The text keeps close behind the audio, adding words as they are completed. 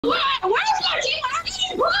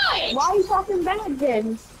Why are you talking bad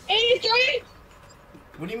then? 83?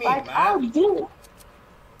 What do you mean, Like, Matt? I'll do.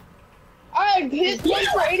 I hit one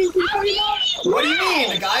for 82 for you now? What do you mean?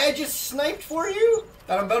 The guy I just sniped for you?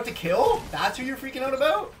 That I'm about to kill? That's who you're freaking out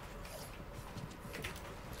about?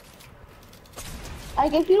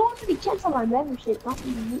 Like, if you don't want to be checks on my membership, not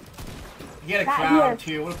me. You get a Not crown here.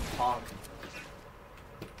 too. What a punk.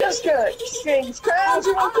 Just good. Strings, crowns,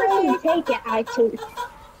 I'll okay. take it, I too.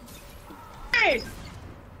 Hey!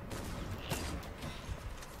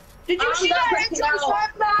 Did you I'm see not that breaking headshot out.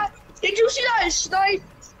 snipe, Matt? Did you see that snipe?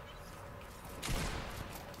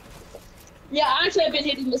 Yeah, actually, I've been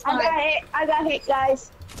hitting this time. I got hit,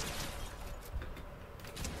 guys.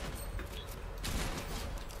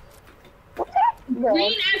 What's that, bro?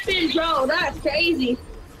 Green FN, bro, that's crazy.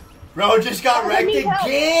 Bro, just got I wrecked need help.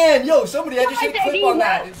 again! Yo, somebody, I just hit Guys, I clip need on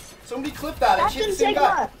that. help. Somebody clip that. I just hit the Captain, same take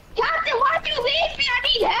guy. one. Captain, why'd you leave me? I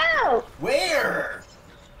need help. Where?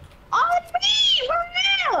 On me,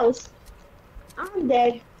 where else? I'm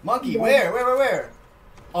dead. Monkey, Yeah. where?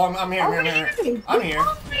 Oh, I'm here, Over here. here. I'm here.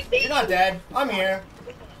 Oh, my You're not dead. I'm here.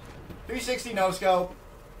 360 no scope.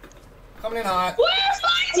 Coming in hot. Where's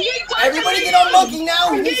my team? Everybody get on Monkey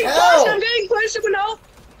now! He I'm needs getting pushed, help! I'm getting pushed, someone help.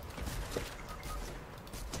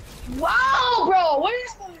 Wow, bro,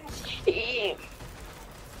 where's my team?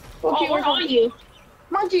 Oh, where are you?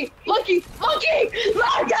 Monkey! I'm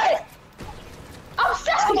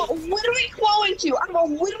literally crawling to. I'm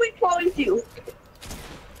literally crawling to.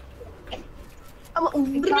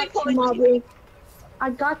 I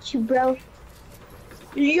got you, bro.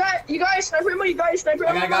 You guys sniper ammo? You guys sniper I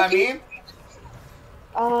ammo? got a guy Monkey? me?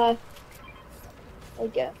 I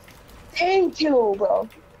guess. Thank you, bro.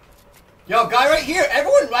 Yo, guy right here.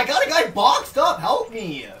 Everyone, I got a guy boxed up. Help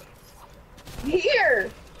me. Here.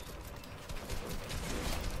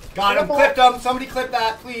 Got him. Clipped him. Somebody clip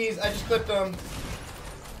that, please. I just clipped him.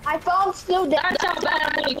 I found still dead. That's how bad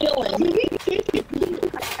I'm gonna kill him.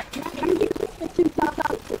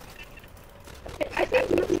 I think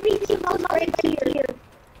the was right here.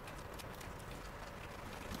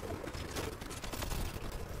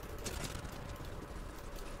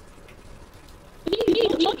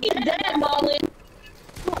 Monkey's dead, Marlon.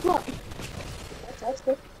 Look. That's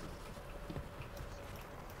good.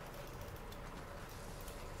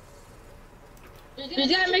 You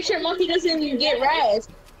gotta make sure Monkey doesn't get razzed.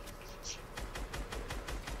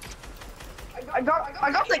 I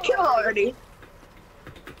got the kill already.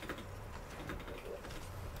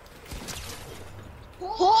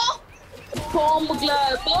 Huh? Bomb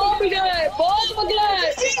glad. Oh my god. Oh my god.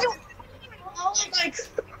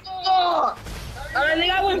 I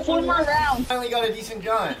think I went 4 more rounds. Finally got a decent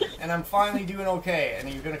gun, and I'm finally doing okay. And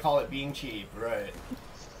you're gonna call it being cheap, right?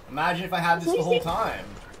 Imagine if I had this the whole time.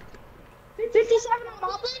 57 on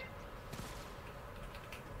Moblin?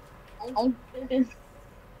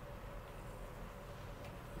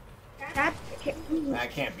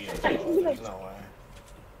 That can't be it. There's no way.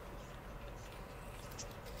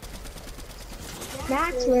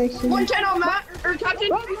 Max version. 110 on Matt or Captain.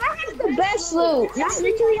 Bro, Matt has the best loot. Matt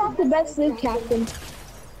literally has the best loot, Captain.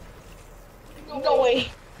 No way.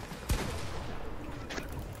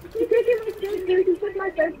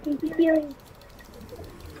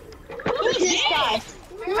 Who's this guy?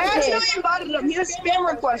 I actually invited him. He was spam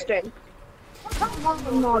requesting.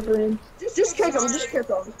 Moblin. Just kick him. Just kick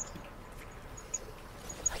him.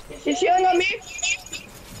 He's healing on me.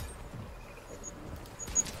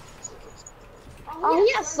 Oh,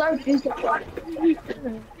 he has surgery.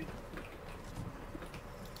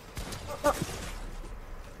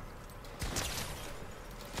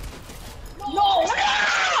 No!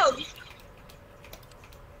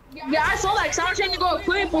 Yeah, I saw that 'cause I was trying to go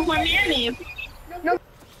equip with my mammy.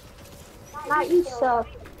 Matt, you suck.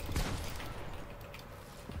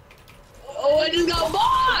 Oh, I just got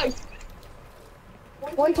bogged!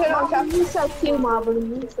 110 on Captain. You suck too,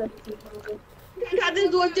 Moblin. You suck too, Moblin.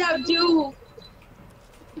 Captain's looked out too.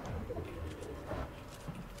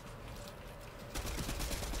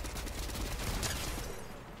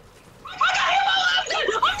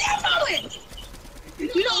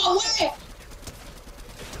 No way!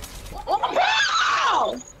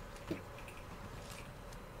 Oh,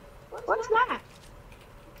 What's that?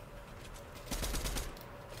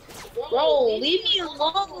 Bro, leave me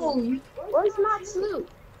alone. Where's Matt's loot?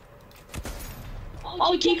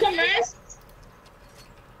 Oh, can you come rest?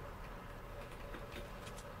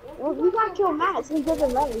 Well, we gotta kill Matt so he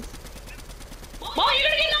doesn't race. Oh, you're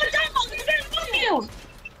gonna get knocked out! You're gonna fuck you!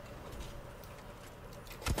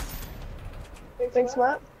 thanks,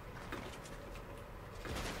 Matt.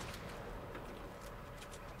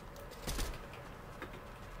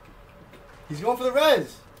 He's going for the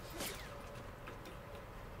res.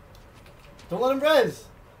 Don't let him res.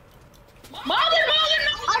 Mother!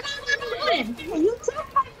 You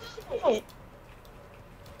took my shit.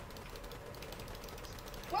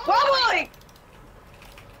 Bubble!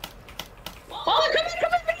 Mother,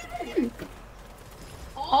 come in!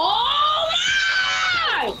 Oh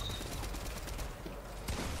my!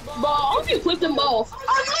 Bro, I hope you clipped them both. I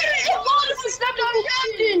literally stepped on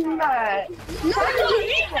Captain!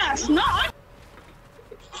 That's not.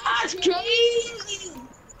 That's crazy.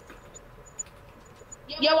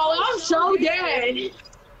 Yeah, well, I'm so dead.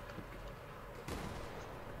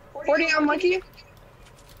 40 on Monkey.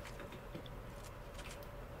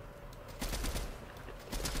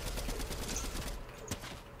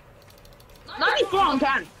 Not even on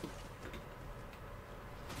 10.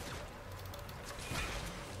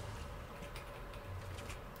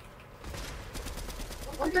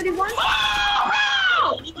 One 31.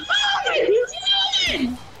 Oh! What are you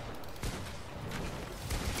doing?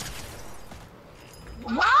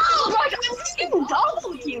 Wow, bro, I'm freaking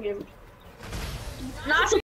double teaming him.